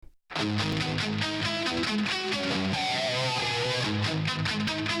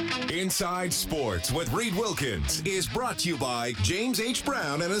Inside Sports with Reed Wilkins is brought to you by James H.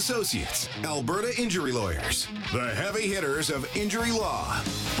 Brown and Associates, Alberta Injury Lawyers, the heavy hitters of injury law.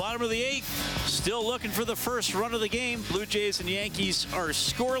 Bottom of the eighth, still looking for the first run of the game. Blue Jays and Yankees are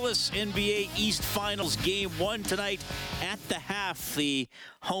scoreless. NBA East Finals Game 1 tonight at the half. The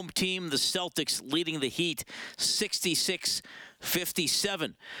home team, the Celtics, leading the Heat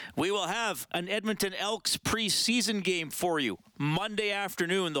 66-57. We will have an Edmonton Elks preseason game for you Monday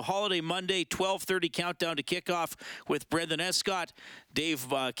afternoon, the holiday Monday, 12:30 countdown to kickoff with Brendan Escott, Dave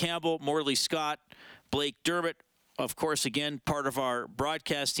Campbell, Morley Scott, Blake Dermott. Of course, again, part of our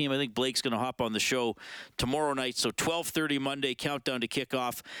broadcast team. I think Blake's going to hop on the show tomorrow night. So 12:30 Monday, countdown to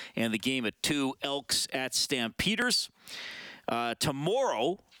kickoff, and the game at 2, Elks at Stampeders.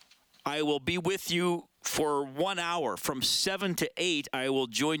 Tomorrow, I will be with you for 1 hour from 7 to 8. I will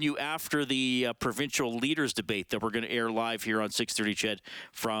join you after the provincial leaders debate that we're going to air live here on 630 CHED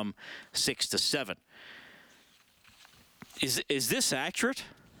from 6 to 7. Is this accurate?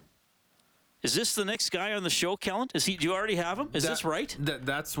 Is this the next guy on the show, Kellen? Do you already have him? Is this right?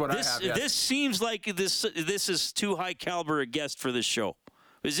 That's what I have, yes. This seems like this is too high caliber a guest for this show.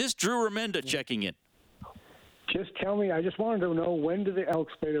 Is this Drew Remenda checking in? Just tell me. I just wanted to know, when do the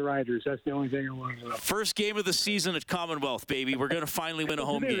Elks play the Riders? That's the only thing I wanted to know. First game of the season at Commonwealth, baby. We're going to finally win a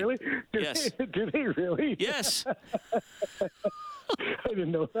home game. Really? Yes. Do they really? Yes. I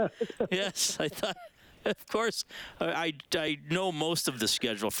didn't know that. Yes, I thought. Of course, I know most of the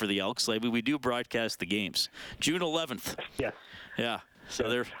schedule for the Elks. Like, we do broadcast the games. June 11th. Yes. Yeah. So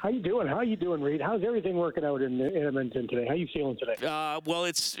they're. How you doing? How you doing, Reed? How's everything working out in Edmonton today? How you feeling today? Well,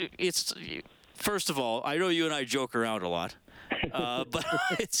 it's. First of all, I know you and I joke around a lot. But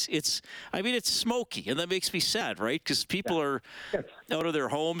it's smoky, and that makes me sad, right? Because people are out of their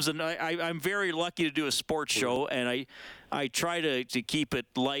homes, and I'm very lucky to do a sports show, and I try to keep it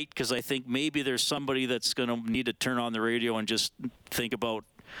light because I think maybe there's somebody that's going to need to turn on the radio and just think about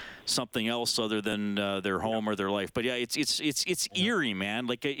something else other than their home or their life. But yeah, it's eerie, man.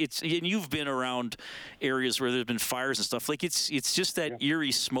 Like and you've been around areas where there's been fires and stuff. Like it's just that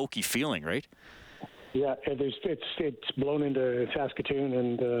eerie, smoky feeling, right? Yeah, it's blown into Saskatoon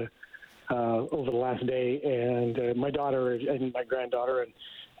and over the last day, and my daughter and my granddaughter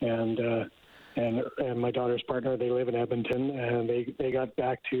and my daughter's partner, they live in Edmonton, and they got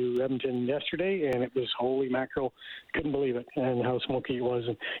back to Edmonton yesterday, and it was holy mackerel, couldn't believe it, and how smoky it was.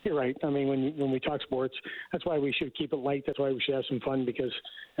 And you're right. I mean, when we talk sports, that's why we should keep it light. That's why we should have some fun, because,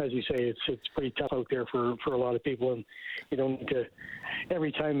 as you say, it's pretty tough out there for a lot of people, and you don't need to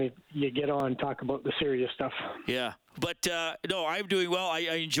every time you get on talk about the serious stuff. Yeah. But no, I'm doing well. I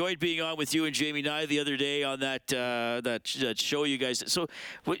enjoyed being on with you and Jamie Nye the other day on that show you guys. So,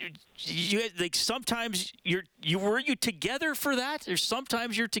 you had, like, sometimes were you together for that, or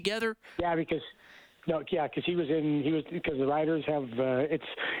sometimes you're together? Yeah, because he was because the Riders have it's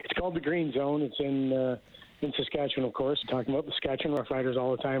called the Green Zone. It's in Saskatchewan, of course. Talking about the Saskatchewan Rough Riders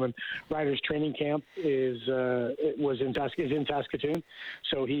all the time, and Riders training camp is in Saskatoon,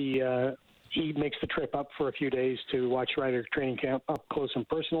 so he makes the trip up for a few days to watch Riders training camp up close and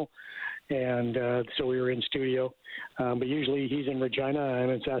personal, and so we were in studio. But usually he's in Regina, I'm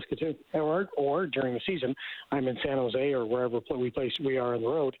in Saskatoon, or during the season I'm in San Jose or wherever we are on the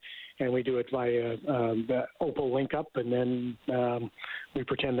road, and we do it via the Opal link up, and then we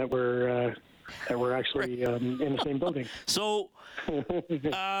pretend that we're actually in the same building. So,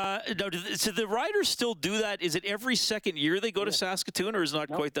 so the Riders still do that? Is it every second year they go to Saskatoon, or is it not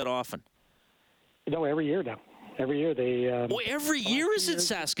quite that often? No, every year now. Every year they. Every year is in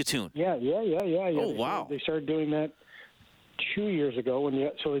Saskatoon. Yeah. Oh, wow! They started doing that 2 years ago,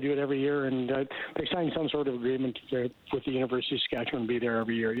 so they do it every year, and they signed some sort of agreement with the University of Saskatchewan to be there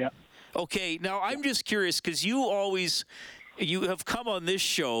every year. Yeah. Okay, now I'm just curious because you have come on this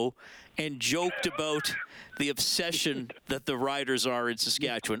show and joked about the obsession that the Riders are in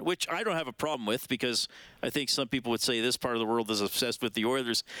Saskatchewan, which I don't have a problem with, because I think some people would say this part of the world is obsessed with the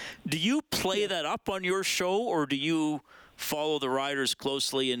Oilers. Do you play that up on your show, or do you follow the Riders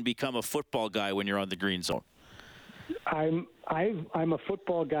closely and become a football guy when you're on the Green Zone? I'm a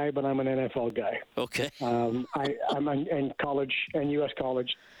football guy, but I'm an NFL guy. Okay. I'm in college and U.S.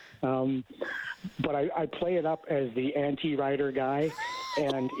 college. But I play it up as the anti-Rider guy,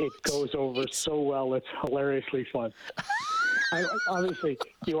 and it goes over so well. It's hilariously fun. Obviously,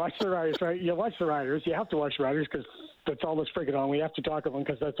 you watch the Riders, right? You watch the Riders. You have to watch the Riders because that's all that's freaking on. We have to talk about them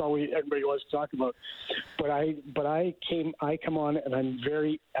because that's all everybody wants to talk about. But I come on, and I'm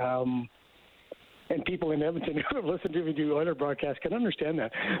very and people in Edmonton who have listened to me do Oiler broadcasts can understand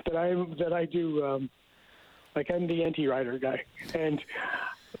that I do like I'm the anti-Rider guy, and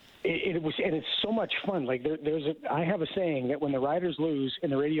it's so much fun. Like I have a saying that when the Riders lose in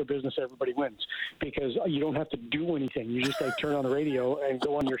the radio business, everybody wins, because you don't have to do anything. You just like turn on the radio and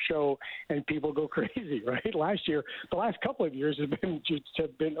go on your show, and people go crazy, right? The last couple of years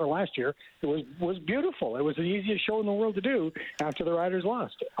last year, it was beautiful. It was the easiest show in the world to do after the Riders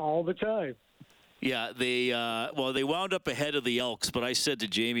lost all the time. Yeah, they wound up ahead of the Elks, but I said to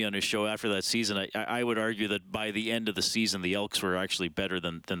Jamie on his show after that season, I would argue that by the end of the season, the Elks were actually better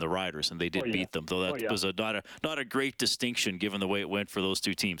than the Riders, and they did beat them, though that was not a great distinction given the way it went for those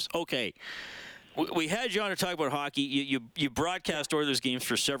two teams. Okay, we had you on to talk about hockey. You broadcast Oilers games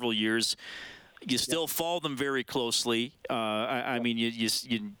for several years. You still follow them very closely. I mean,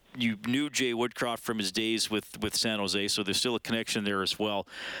 you knew Jay Woodcroft from his days with San Jose, so there's still a connection there as well.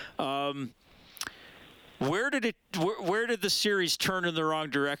 Where did the series turn in the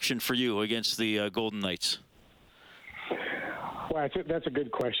wrong direction for you against the Golden Knights? Well, that's a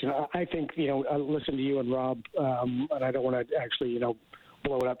good question. I think, I listen to you and Rob, and I don't want to actually,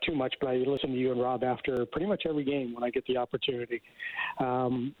 blow it up too much, but I listen to you and Rob after pretty much every game when I get the opportunity.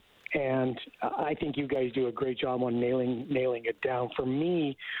 And I think you guys do a great job on nailing it down. For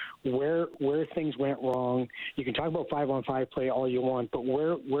me, where things went wrong, you can talk about 5-on-5 play all you want, but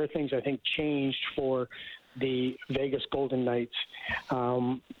where things I think changed for the Vegas Golden Knights,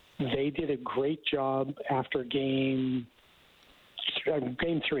 they did a great job after game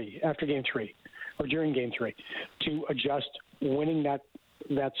 3, or during game 3, to adjust winning that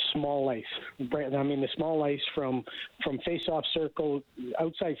small ice. I mean, the small ice from face-off circle,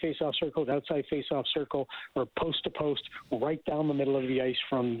 outside face-off circle to outside face-off circle, or post to post, right down the middle of the ice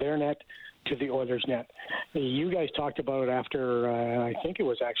from their net to the Oilers' net. You guys talked about it after, I think it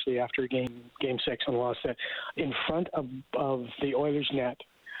was actually after game 6 and lost, that in front of the Oilers' net,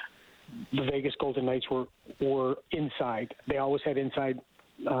 the Vegas Golden Knights were inside. They always had inside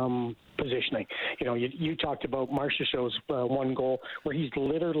positioning. You talked about Marchessault's one goal where he's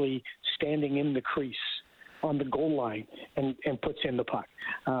literally standing in the crease on the goal line and puts in the puck.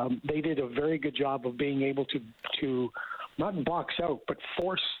 They did a very good job of being able to not box out, but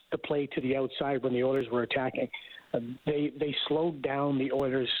force the play to the outside when the Oilers were attacking. They slowed down the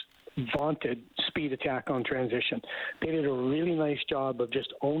Oilers' vaunted speed attack on transition. They did a really nice job of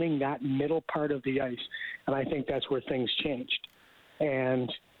just owning that middle part of the ice, and I think that's where things changed.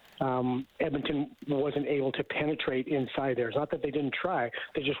 And Edmonton wasn't able to penetrate inside there. It's not that they didn't try;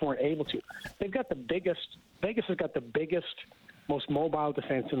 they just weren't able to. Vegas has got the biggest, most mobile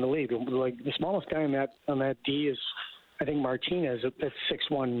defense in the league. Like the smallest guy on that D is, I think, Martinez at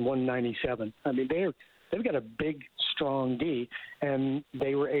 6'1", 197. I mean, they've got a big, strong D, and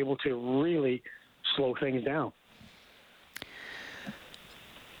they were able to really slow things down.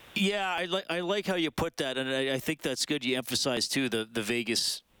 Yeah, I like how you put that, and I think that's good. You emphasize too the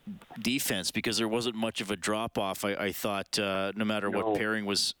Vegas defense, because there wasn't much of a drop off. I thought no matter what pairing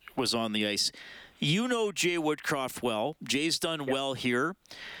was on the ice. You know Jay Woodcroft well. Jay's done well here.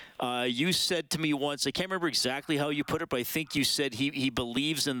 You said to me once, I can't remember exactly how you put it, but I think you said he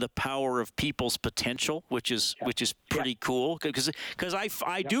believes in the power of people's potential, which is pretty cool. Because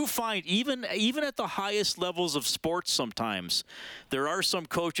I do find even at the highest levels of sports sometimes, there are some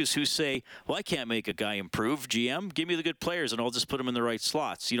coaches who say, well, I can't make a guy improve. GM, give me the good players and I'll just put them in the right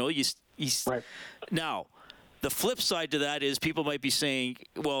slots. Right. Now, the flip side to that is people might be saying,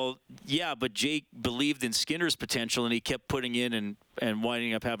 well, yeah, but Jake believed in Skinner's potential and he kept putting in and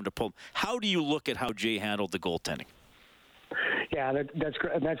winding up having to pull. How do you look at how Jay handled the goaltending? Yeah, that's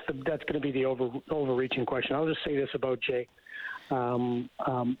going to be the overreaching question. I'll just say this about Jay.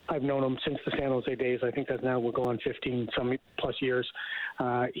 I've known him since the San Jose days. I think that's now we're going 15 some plus years.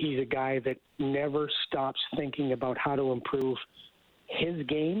 He's a guy that never stops thinking about how to improve his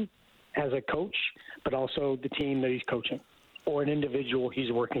game as a coach, but also the team that he's coaching or an individual he's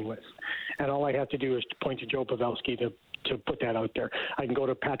working with. And all I have to do is to point to Joe Pavelski to put that out there. I can go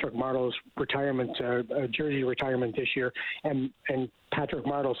to Patrick Marleau's retirement, jersey retirement this year, and Patrick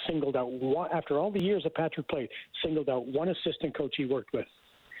Marleau singled out, after all the years that Patrick played, singled out one assistant coach he worked with.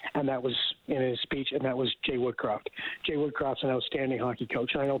 And that was in his speech, and that was Jay Woodcroft. Jay Woodcroft's an outstanding hockey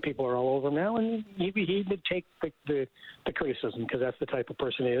coach. I know people are all over him now, and he would take the criticism because that's the type of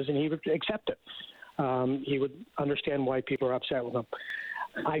person he is, and he would accept it. He would understand why people are upset with him.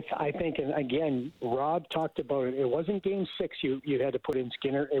 I think, and again, Rob talked about it. It wasn't Game 6 you had to put in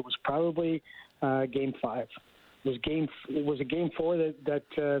Skinner. It was probably Game 5. Was it Game 4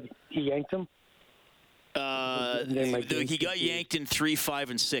 that he yanked him? He got yanked in 3, 5,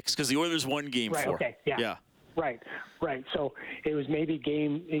 and 6 because the Oilers won Game 4. Okay, yeah. Right. So it was maybe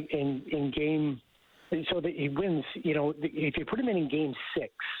game in game, so that he wins. If you put him in Game 6,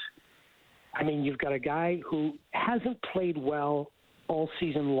 I mean, you've got a guy who hasn't played well all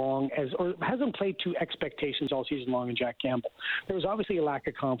season long, or hasn't played to expectations all season long in Jack Campbell. There was obviously a lack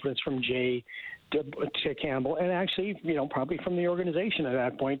of confidence from Jay to Campbell, and actually, probably from the organization at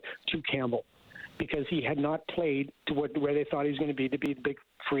that point to Campbell, because he had not played to where they thought he was going to be the big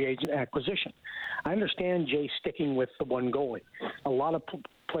free agent acquisition. I understand Jay sticking with the one goalie. A lot of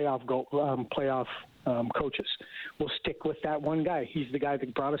playoff coaches will stick with that one guy. He's the guy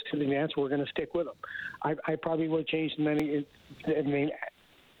that brought us to the dance. We're going to stick with him. I probably would have changed many. I mean,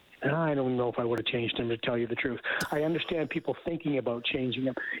 I don't know if I would have changed him, to tell you the truth. I understand people thinking about changing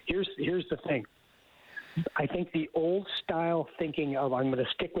him. Here's the thing. I think the old style thinking of I'm going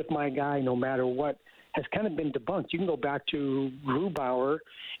to stick with my guy no matter what has kind of been debunked. You can go back to Grubauer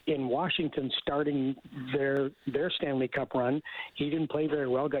in Washington starting their Stanley Cup run. He didn't play very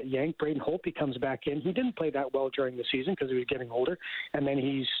well, got yanked. Braden Holtby comes back in. He didn't play that well during the season because he was getting older, and then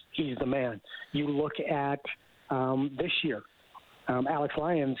he's the man. You look at this year, Alex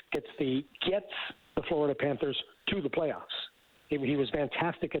Lyons gets the Florida Panthers to the playoffs. He was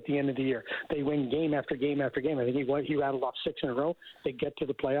fantastic at the end of the year. They win game after game after game. I think he rattled off 6 in a row. They get to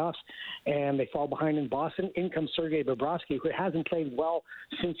the playoffs, and they fall behind in Boston. In comes Sergei Bobrovsky, who hasn't played well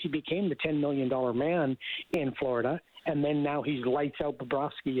since he became the $10 million man in Florida, and then now he's lights out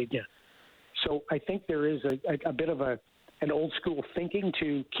Bobrovsky again. So I think there is a bit of an old school thinking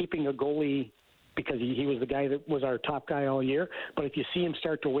to keeping a goalie because he was the guy that was our top guy all year. But if you see him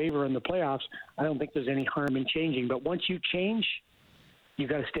start to waver in the playoffs, I don't think there's any harm in changing. But once you change, you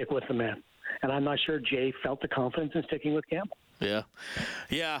got to stick with the man. And I'm not sure Jay felt the confidence in sticking with Campbell.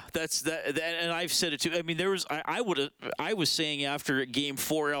 Yeah, that's that, and I've said it too. I mean, I was saying after Game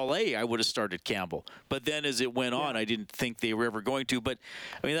 4 LA, I would have started Campbell, but then as it went on, I didn't think they were ever going to. But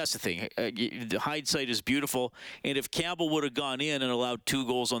I mean, that's the thing. The hindsight is beautiful, and if Campbell would have gone in and allowed 2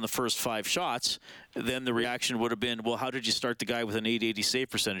 goals on the first 5 shots, then the reaction would have been, well, how did you start the guy with an .880 save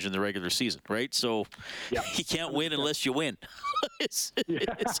percentage in the regular season, right? So he can't win unless you win. it's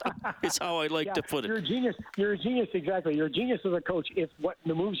how I like to put it. You're a genius. You're a genius, exactly. You're a genius as a coach if what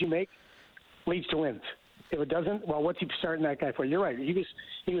the moves you make leads to wins. If it doesn't, well, what's he starting that guy for? You're right. He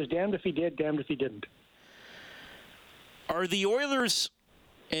was damned if he did, damned if he didn't. Are the Oilers,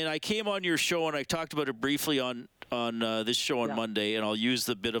 and I came on your show and I talked about it briefly on this show on Monday, and I'll use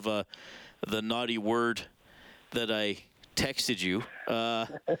the bit of the naughty word that I texted you.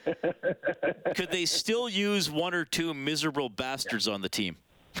 Could they still use 1 or 2 miserable bastards on the team?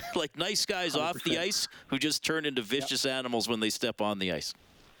 Like nice guys 100%. Off the ice who just turn into vicious animals when they step on the ice.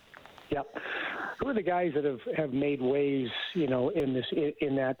 Yep. Who are the guys that have made waves, in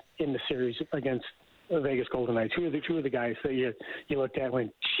the series against the Vegas Golden Knights? Who are the guys that you looked at and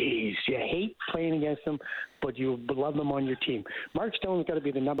went, geez, you hate playing against them, but you love them on your team? Mark Stone's got to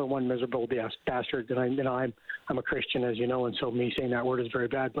be the number one miserable bastard. And I'm a Christian, as you know, and so me saying that word is very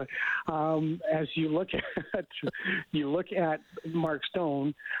bad. But as you look at Mark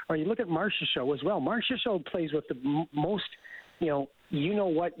Stone, or you look at Marchessault as well. Marchessault plays with the most, in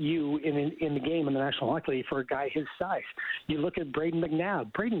the game in the National Hockey League for a guy his size. You look at Braden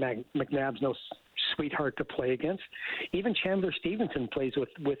McNabb. McNabb's no sweetheart to play against. Even Chandler Stevenson plays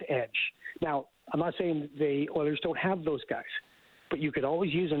with edge. Now, I'm not saying the Oilers don't have those guys, but you could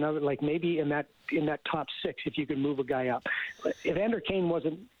always use another, like maybe in that top 6, if you could move a guy up. If Evander Kane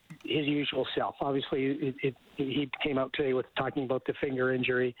wasn't his usual self, obviously he came out today with talking about the finger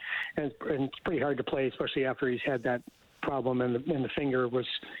injury, and it's pretty hard to play, especially after he's had that problem and the finger was,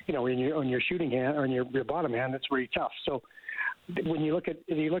 on your shooting hand or on your bottom hand. That's really tough. So when you look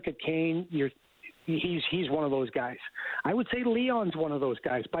at Kane, he's one of those guys. I would say Leon's one of those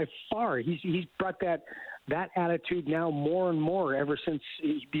guys by far. He's brought that attitude now more and more ever since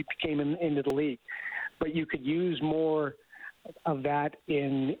he came into the league. But you could use more of that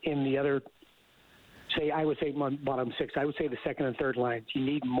in the other. I would say bottom 6. I would say the second and third lines. You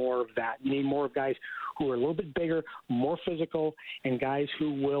need more of that. You need more of guys who are a little bit bigger, more physical, and guys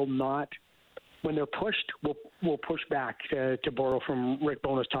who will not, when they're pushed, will push back. To borrow from Rick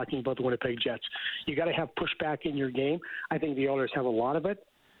Bowness talking about the Winnipeg Jets, you got to have pushback in your game. I think the Oilers have a lot of it,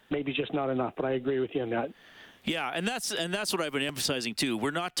 maybe just not enough. But I agree with you on that. Yeah, and that's what I've been emphasizing too.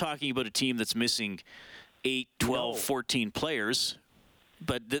 We're not talking about a team that's missing 8, 12, 14 players.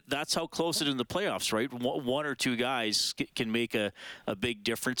 but that's how close it is in the playoffs, right? One or two guys can make a big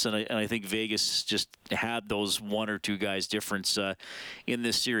difference, and I think Vegas just had those one or two guys difference in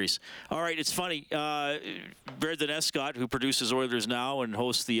this series. All right, it's funny. Brendan Escott, who produces Oilers Now and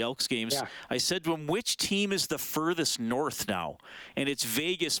hosts the Elks games, I said to him, which team is the furthest north now? And it's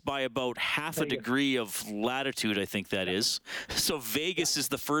Vegas by about half a degree of latitude, I think that is. So Vegas is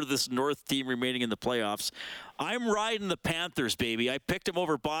the furthest north team remaining in the playoffs. I'm riding the Panthers, baby. I picked them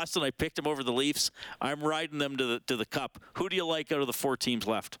over Boston. I picked them over the Leafs. I'm riding them to the Cup. Who do you like out of the four teams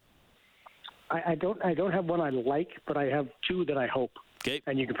left? I don't have one I like, but I have two that I hope. Okay.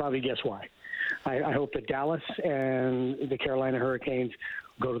 And you can probably guess why. I hope that Dallas and the Carolina Hurricanes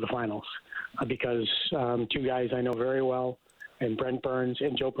go to the finals because two guys I know very well, and Brent Burns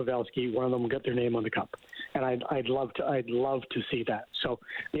and Joe Pavelski, one of them got their name on the cup, and I'd love to see that. So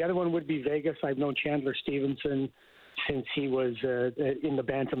the other one would be Vegas. I've known Chandler Stevenson since he was in the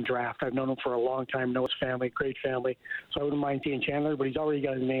Bantam draft. I've known him for a long time. Know his family, great family. So I wouldn't mind seeing Chandler, but he's already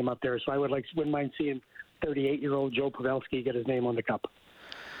got his name up there. So I wouldn't mind seeing 38-year-old Joe Pavelski get his name on the cup.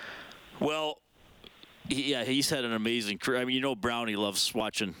 Well, yeah, he's had an amazing career. I mean, Brownie loves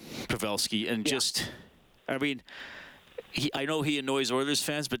watching Pavelski, and I know he annoys Oilers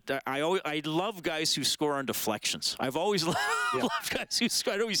fans, but I love guys who score on deflections. I've always loved guys who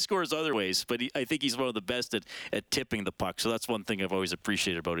score. I know he scores other ways, but I think he's one of the best at tipping the puck. So that's one thing I've always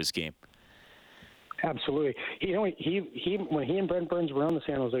appreciated about his game. Absolutely. When he and Brent Burns were on the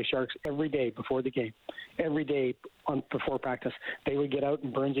San Jose Sharks every day before the game, every day before practice, they would get out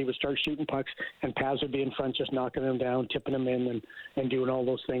and Burnsy would start shooting pucks, and Paz would be in front just knocking them down, tipping them in, and doing all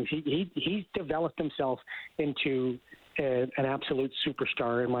those things. He developed himself into an absolute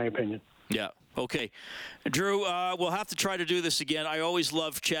superstar, in my opinion. Yeah. Okay. Drew, we'll have to try to do this again. I always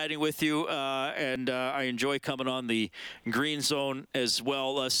love chatting with you, and I enjoy coming on the Green Zone as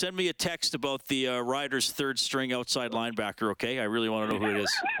well. Send me a text about the Riders' third string outside linebacker, okay? I really want to know who it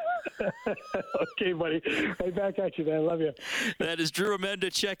is. Okay, buddy. Right back at you, man. I love you. That is Drew Remenda.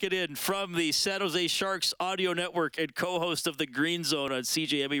 Check it in from the San Jose Sharks audio network and co-host of the Green Zone on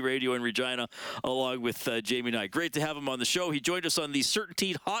CJME Radio in Regina, along with Jamie Knight. Great to have him on the show. He joined us on the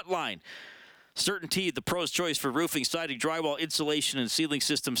CertainTeed hotline. CertainTeed, the pro's choice for roofing, siding, drywall, insulation, and ceiling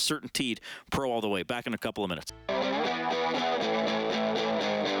systems. CertainTeed, pro all the way. Back in a couple of minutes.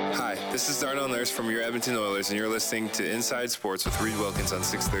 Hi, this is Darnell Nurse from your Edmonton Oilers, and you're listening to Inside Sports with Reed Wilkins on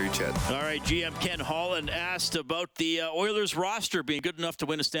 630 CHED. All right, GM Ken Holland asked about the Oilers roster being good enough to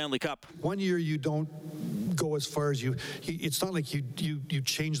win a Stanley Cup. One year you don't go as far as you it's not like you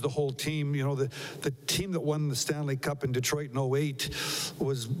change the whole team. The team that won the Stanley Cup in Detroit in 08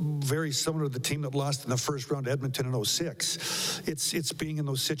 was very similar to the team that lost in the first round to Edmonton in 06. It's being in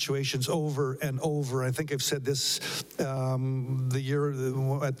those situations over and over. I think I've said this the year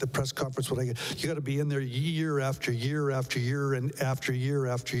at the press conference you got to be in there year after year after year and after year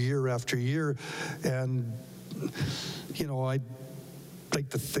after year after year. And I'd like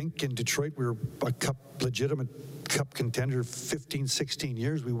to think in Detroit we were a legitimate cup contender 15, 16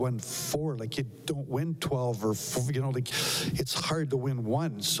 years. We won 4. Like, you don't win 12 or 4, it's hard to win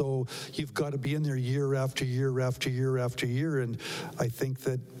 1. So you've got to be in there year after year after year after year. And I think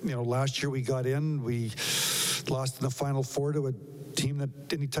that, last year we got in, we lost in the Final Four to a team that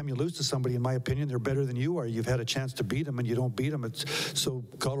anytime you lose to somebody, in my opinion, they're better than you are. You've had a chance to beat them and you don't beat them. So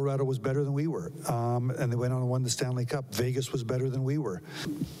Colorado was better than we were. And they went on and won the Stanley Cup. Vegas was better than we were.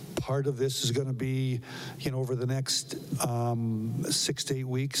 Part of this is going to be, over the next 6 to 8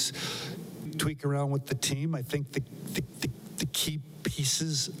 weeks, tweak around with the team. I think the key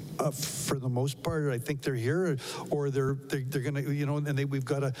pieces, for the most part, I think they're here, or they're going to, and we've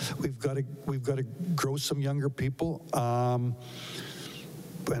got to grow some younger people, and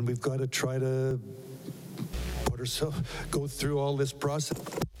we've got to try to go through all this process,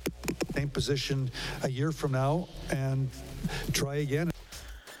 same position a year from now, and try again.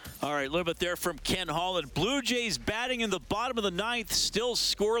 All right, a little bit there from Ken Holland. Blue Jays batting in the bottom of the ninth, still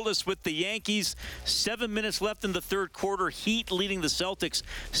scoreless with the Yankees. 7 minutes left in the third quarter. Heat leading the Celtics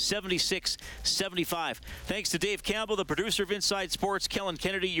 76-75. Thanks to Dave Campbell, the producer of Inside Sports. Kellen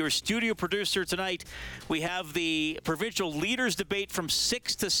Kennedy, your studio producer tonight. We have the provincial leaders debate from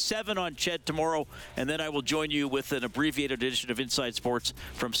 6 to 7 on CHED tomorrow, and then I will join you with an abbreviated edition of Inside Sports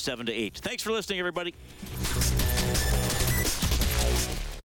from 7 to 8. Thanks for listening, everybody.